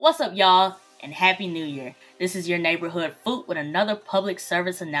What's up, y'all, and Happy New Year. This is your neighborhood Foot with another public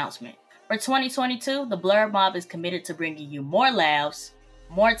service announcement. For 2022, the Blerd Mob is committed to bringing you more laughs,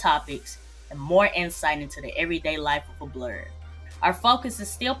 more topics, and more insight into the everyday life of a blerd. Our focus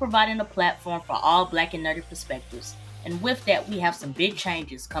is still providing a platform for all Black and nerdy perspectives, and with that, we have some big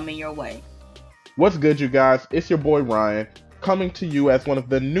changes coming your way. What's good, you guys? It's your boy Ryan, coming to you as one of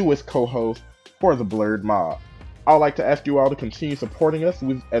the newest co-hosts for the Blerd Mob. I would like to ask you all to continue supporting us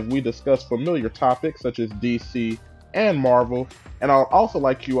as we discuss familiar topics such as DC and Marvel, and I would also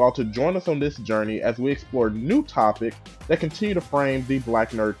like you all to join us on this journey as we explore new topics that continue to frame the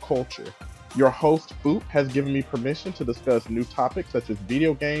Black nerd culture. Your host, Foop, has given me permission to discuss new topics such as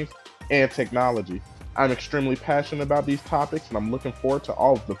video games and technology. I'm extremely passionate about these topics, and I'm looking forward to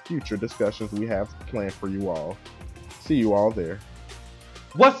all of the future discussions we have planned for you all. See you all there.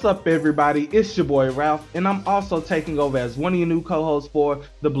 What's up, everybody? It's your boy Ralph, and I'm also taking over as one of your new co-hosts for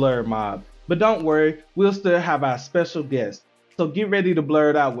the Blerd Mob. But don't worry, we'll still have our special guest. So get ready to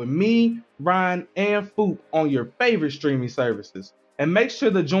blerd out with me, Ryan, and Foop on your favorite streaming services. And make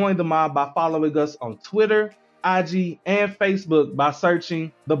sure to join the mob by following us on Twitter, IG, and Facebook by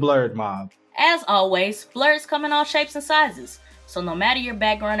searching the Blerd Mob. As always, Blerds come in all shapes and sizes, so no matter your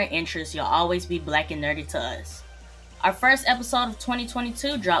background or interests, you'll always be Black and nerdy to us. Our first episode of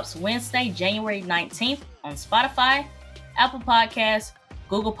 2022 drops Wednesday, January 19th on Spotify, Apple Podcasts,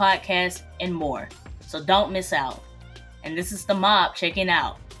 Google Podcasts, and more. So don't miss out. And this is the mob checking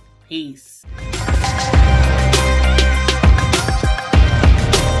out. Peace.